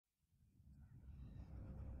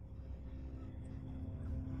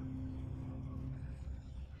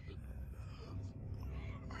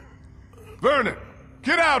Vernon,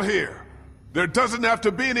 get out here! There doesn't have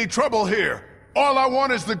to be any trouble here. All I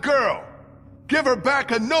want is the girl. Give her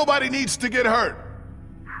back and nobody needs to get hurt.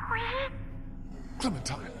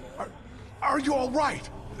 Clementine, are you all right?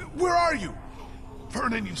 Where are you?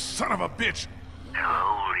 Vernon, you son of a bitch.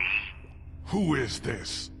 Hello, Lee. Who is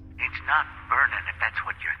this? It's not Vernon, if that's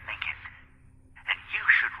what you're thinking. And you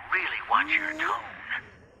should really watch your tone.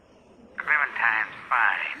 Clementine's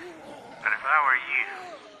fine, but if I were you,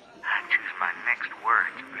 I'd choose my next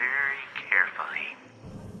words very carefully.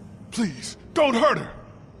 Please, don't hurt her.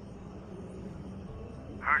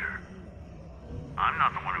 Hurt her? I'm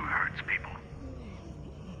not the one who hurts people.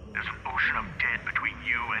 There's an ocean of dead between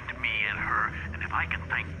you and me and her, and if I can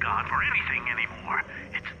thank God for anything anymore,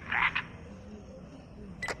 it's that.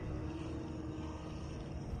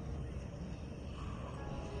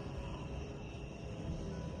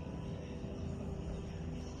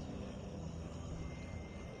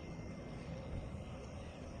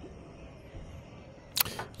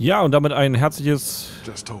 Ja, und damit ein herzliches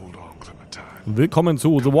Willkommen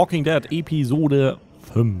zu The Walking Dead Episode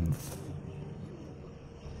 5.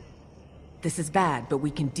 This is bad, but we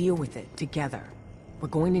can deal with it together. We're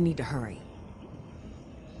going to need to hurry.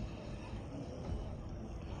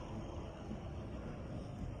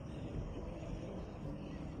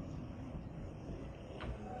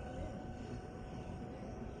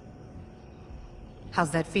 How's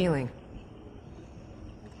that feeling?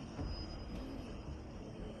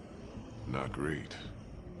 Not great.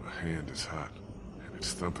 My hand is hot, and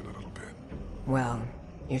it's thumping a little bit. Well,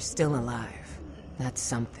 you're still alive. That's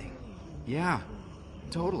something. Yeah,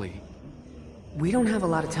 totally. We don't have a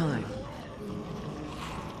lot of time.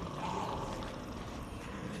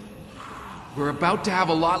 We're about to have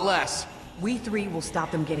a lot less. We three will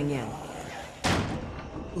stop them getting in.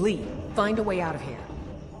 Lee, find a way out of here.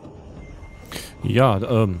 Ja,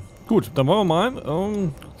 gut, dann wollen wir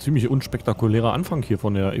mal. Ziemlich unspektakulärer Anfang hier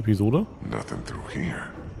von der Episode. Nothing through here.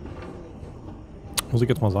 Muss ich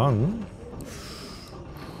jetzt mal sagen.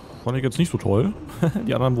 Fand ich jetzt nicht so toll.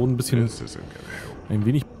 Die anderen wurden ein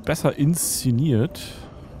wenig besser inszeniert.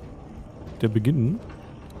 Der Beginn.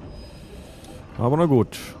 Aber na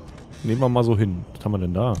gut. Nehmen wir mal so hin. Was haben wir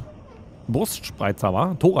denn da? Brustspreizer,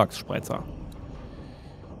 wa? Thoraxspreizer.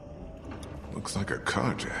 Looks like a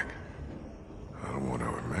carjack. I don't want to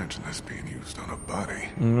imagine this being used on a body.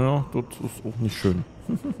 Ja, das ist auch nicht schön.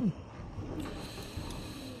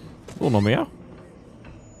 So, noch mehr?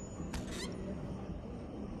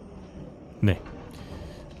 Ne.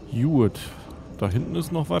 Gut. Da hinten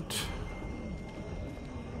ist noch was.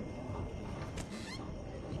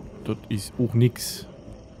 Das ist auch nix.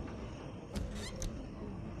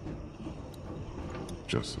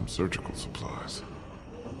 Just some surgical supplies.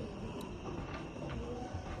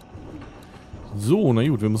 So, na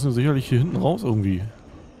gut, wir müssen sicherlich hier hinten raus irgendwie.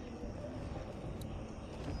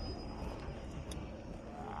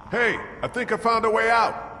 Hey, I think I found a way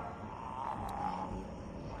out.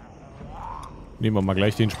 Nehmen wir mal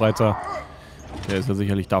gleich den Spreizer. Der ist ja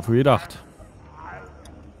sicherlich dafür gedacht.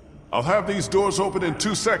 I'll have these doors open in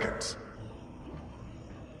 2 seconds.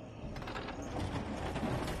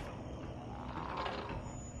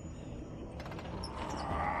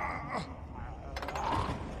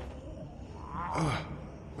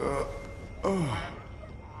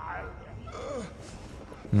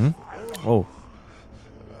 Oh.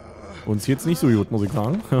 Uns jetzt nicht so gut, muss ich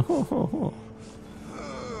sagen.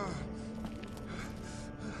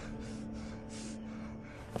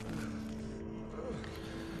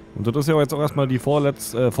 Und das ist ja jetzt auch erstmal die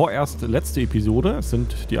vorerst letzte Episode. Es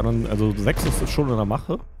sind die anderen, also 6 ist schon in der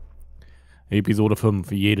Mache. Episode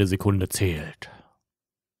 5, jede Sekunde zählt.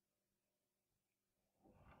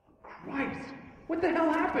 Christ, what the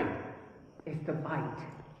hell happened? It's the bite.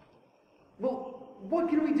 Well, what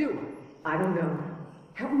can we do? I don't know.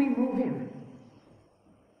 Help me move him.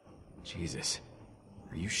 Jesus.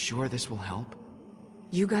 Are you sure this will help?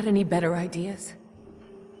 You got any better ideas?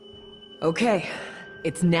 Okay.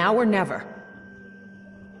 It's now or never.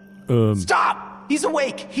 Stop! He's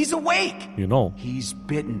awake! He's awake! Genau. He's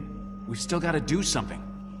bitten. We've still got to do something.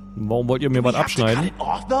 Warum wollt ihr mir was abschneiden? Cut it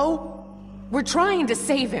off, though? We're trying to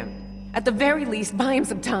save him. At the very least, buy him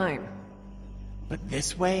some time. But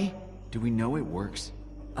this way? Do we know it works?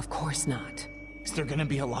 Of course not. Is there gonna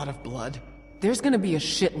be a lot of blood? There's gonna be a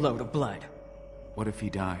shitload of blood. What if he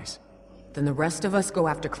dies? Then the rest of us go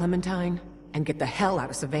after Clementine and get the hell out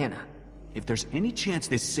of Savannah. If there's any chance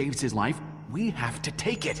this saves his life, we have to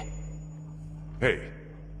take it. Hey,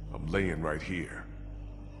 I'm laying right here.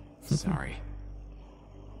 Sorry.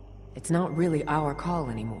 It's not really our call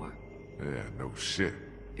anymore. Yeah, no shit.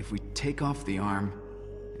 If we take off the arm,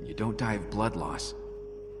 You don't die of blood loss.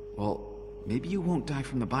 Well, maybe you won't die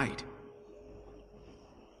from the bite.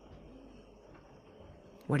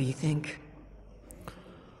 What do you think?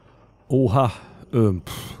 Oha,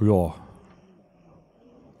 ja.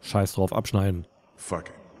 Scheiß drauf, abschneiden. Fuck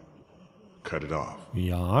it. Cut it off.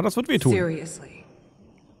 Ja, das wird wehtun. Seriously.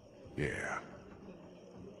 Yeah.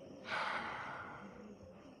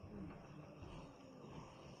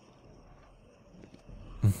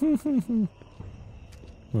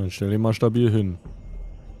 Dann stell ihn mal stabil hin.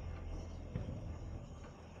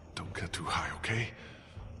 Don't get too high, okay?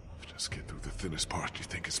 Just get through the thinnest part you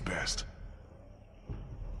think is best.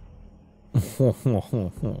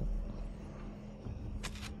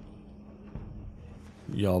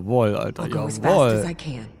 Jawohl, Alter, I'll go as fast as I jawohl.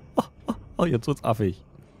 can. Oh, jetzt wird's affig.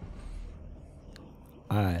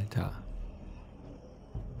 Alter.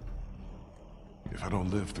 If I don't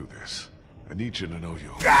live through this, I need you to know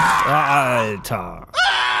you. Alter.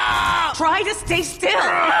 Try to stay still!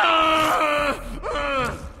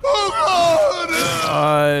 Alter.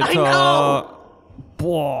 I know.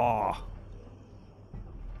 Boah.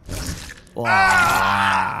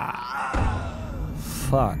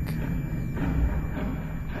 Fuck.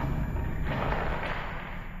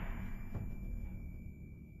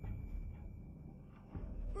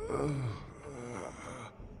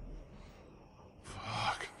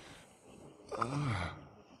 Fuck.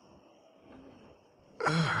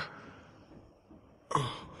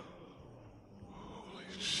 Holy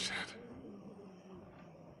shit.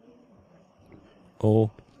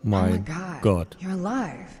 Oh Oh my mein God. Gott. You're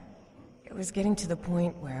alive. It was getting to the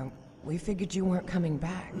point where we figured you weren't coming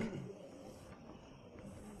back.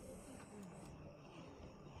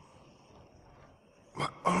 My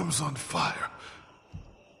arm's on fire.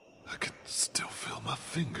 I can still feel my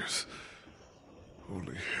fingers.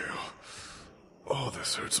 Holy hell. Oh,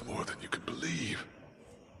 this hurts more than you can believe.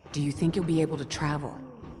 Do you think you'll be able to travel?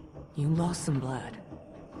 You lost some blood.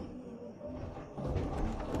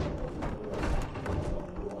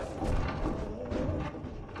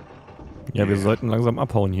 Ja, wir sollten langsam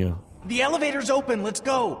abhauen hier. The elevator's open. Let's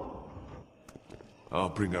go. I'll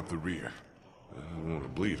bring up the rear. I don't want to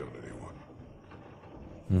bleed on anyone.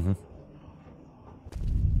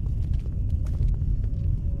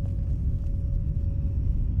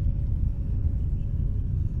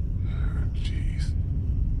 Jeez.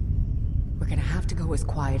 We're gonna have to go as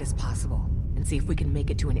quiet as possible and see if we can make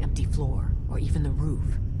it to an empty floor or even the roof.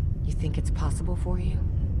 You think it's possible for you?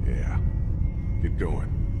 Yeah. Get going.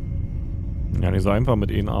 Ja, nicht so einfach mit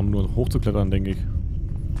den Armen nur hochzuklettern, denke ich.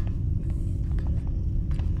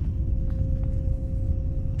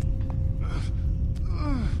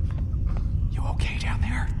 You okay down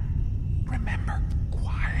there? Remember,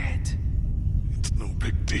 quiet. It's no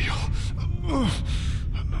big deal.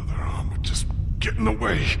 Another arm would just get in the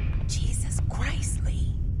way. Jesus Christ,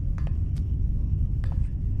 Lee.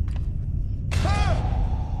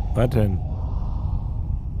 Was denn?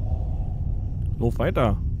 Lauf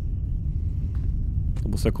weiter. Da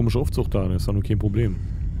muss der komische Aufzug da, das ist doch nur kein Problem.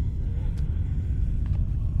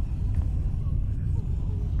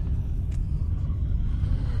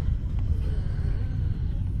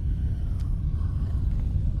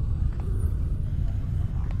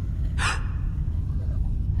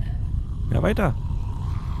 Ja, weiter.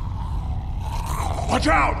 Watch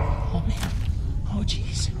out! Oh man. Oh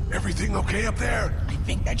jeez. Everything okay up there? I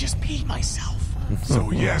think I just peed myself.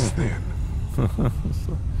 So yes then.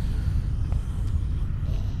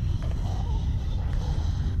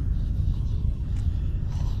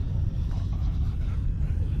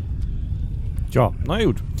 Tja, na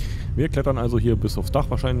gut. Wir klettern also hier bis aufs Dach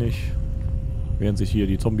wahrscheinlich. Während sich hier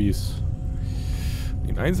die Zombies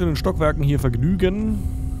in einzelnen Stockwerken hier vergnügen.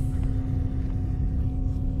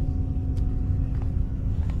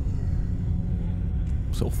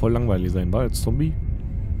 Muss ja auch voll langweilig sein, war als Zombie?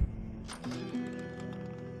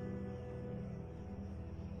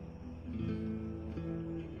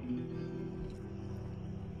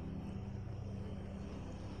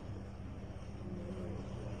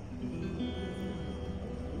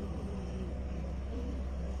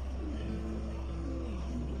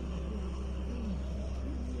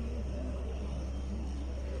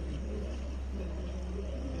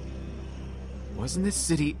 Wasn't this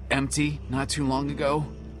city empty not too long ago?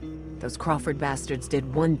 Those Crawford bastards did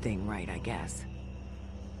one thing right, I guess.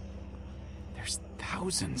 There's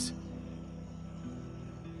thousands.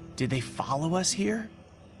 Did they follow us here?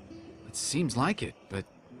 It seems like it, but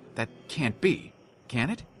that can't be, can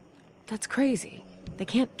it? That's crazy. They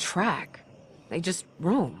can't track. They just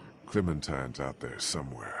roam. Clementine's out there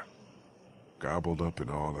somewhere. Gobbled up in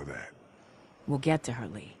all of that. We'll get to her,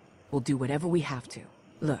 Lee. We'll do whatever we have to.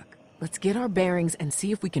 Look, let's get our bearings and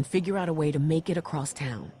see if we can figure out a way to make it across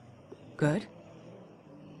town. Good?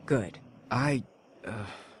 Good. I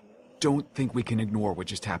don't think we can ignore what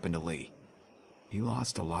just happened to Lee. He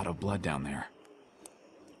lost a lot of blood down there.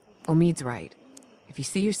 Omid's right. If you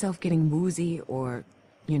see yourself getting woozy or,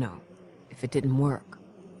 you know, if it didn't work,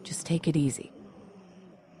 just take it easy.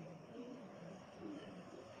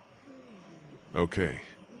 Okay.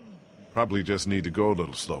 Probably just need to go a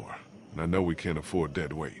little slower. And I know we can't afford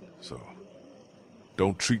dead weight, so...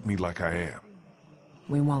 Don't treat me like I am.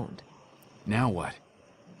 We won't. Now what?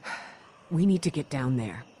 We need to get down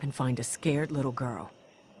there and find a scared little girl.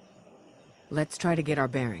 Let's try to get our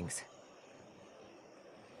bearings.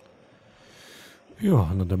 Ja,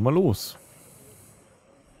 dann mal los.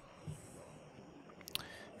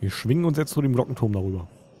 Wir schwingen uns jetzt zu dem Glockenturm darüber.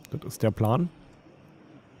 Das ist der Plan.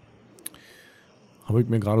 Habe ich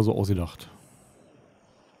mir gerade so ausgedacht.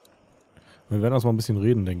 Wir werden das mal ein bisschen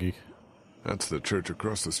reden, denke ich. That's the church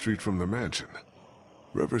across the street from the mansion.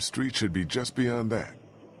 River Street should be just beyond that.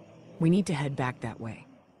 We need to head back that way.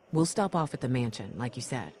 We'll stop off at the mansion, like you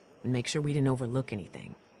said, and make sure we didn't overlook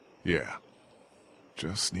anything. Yeah.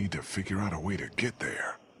 Just need to figure out a way to get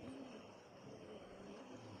there.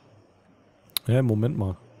 Ja, Moment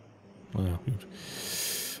mal. Naja, gut.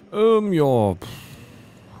 Ja.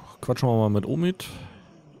 Quatschen wir mal mit Omid.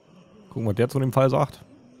 Gucken, was der zu dem Fall sagt.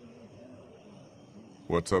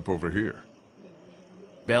 What's up over here?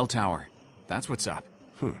 Bell Tower. That's what's up.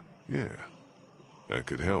 Huh, yeah. That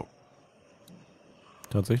could help.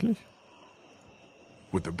 Tatsächlich?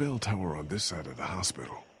 With the bell tower on this side of the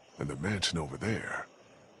hospital, and the mansion over there.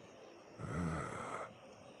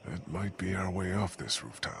 That might be our way off this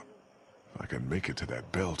rooftop. If I can make it to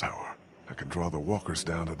that bell tower, I can draw the walkers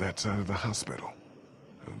down to that side of the hospital.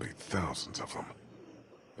 There'll be thousands of them.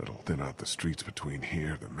 That'll thin out the streets between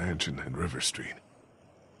here, the mansion, and River Street.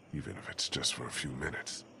 Even if it's just for a few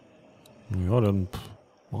minutes. Ja, dann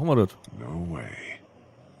machen wir das. No way.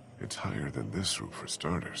 It's higher than this roof for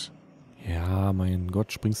starters. Ja, mein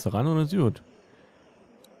Gott, springst du ran und ist gut.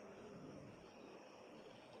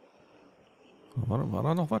 War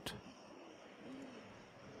da noch was?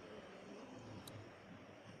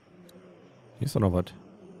 Hier ist doch noch was.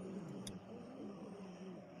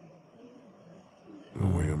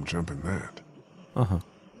 No way I'm jumping that. Aha.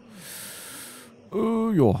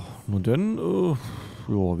 Ja, und dann, ja,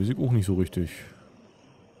 weiß ich auch nicht so richtig.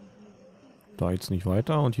 Da jetzt nicht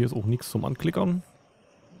weiter und hier ist auch nichts zum Anklickern.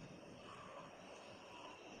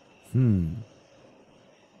 Kann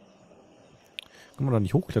man da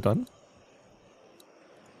nicht hochklettern?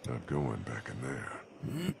 Not going back in there.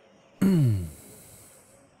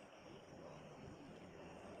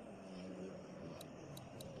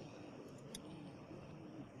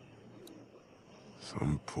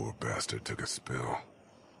 Some poor bastard took a spill.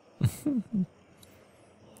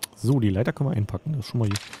 So, die Leiter können wir einpacken. Das ist schon mal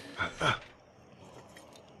hier.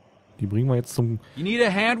 Die bringen wir jetzt zum... You need a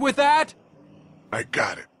hand with that? I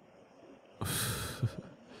got it.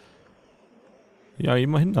 Ja, geh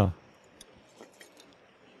mal hin da.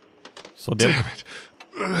 So, der... Damn it.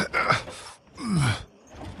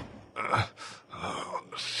 Oh,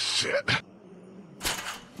 shit.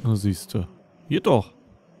 Na, siehst du. Hier doch.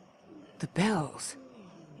 The bells.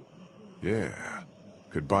 Yeah.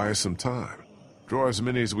 Could buy us some time. Draw as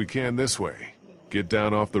many as we can this way. Get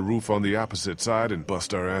down off the roof on the opposite side and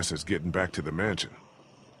bust our asses getting back to the mansion.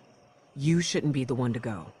 You shouldn't be the one to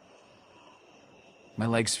go. My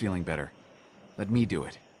leg's feeling better. Let me do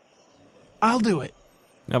it. I'll do it.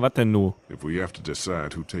 Ja, was denn nu? If we have to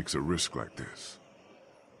decide who takes a risk like this,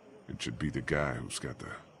 it should be the guy who's got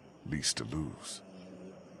the least to lose.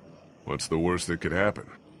 What's the worst that could happen?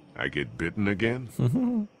 I get bitten again?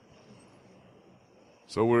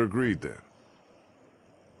 So we're agreed then.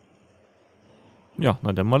 Ja,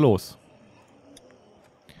 na dann mal los.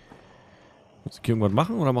 Muss ich hier irgendwas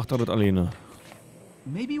machen oder macht er das alleine?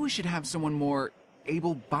 Maybe we should have someone more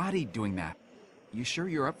able-bodied doing that. You sure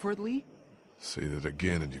you're up for it, Lee? Say that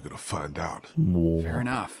again and you're gonna find out. Boah. Fair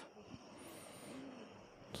enough.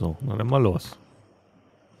 So, na dann mal los.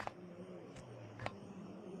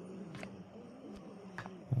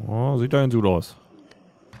 Oh, sieht da gut aus.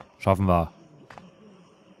 Schaffen wir.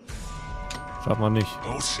 Schaffen wir nicht.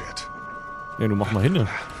 Oh shit. Ne, du mach mal hin.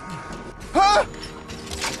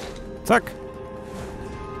 Zack.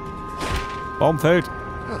 Baum fällt.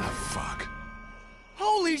 What the fuck?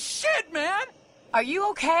 Holy shit, man! Are you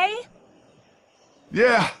okay?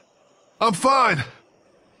 Yeah, I'm fine.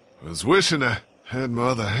 I was wishing I had my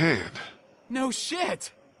other hand. No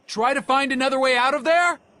shit! Try to find another way out of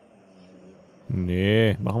there?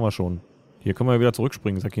 Nee, machen wir schon. Hier können wir wieder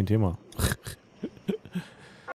zurückspringen, ist ja kein Thema.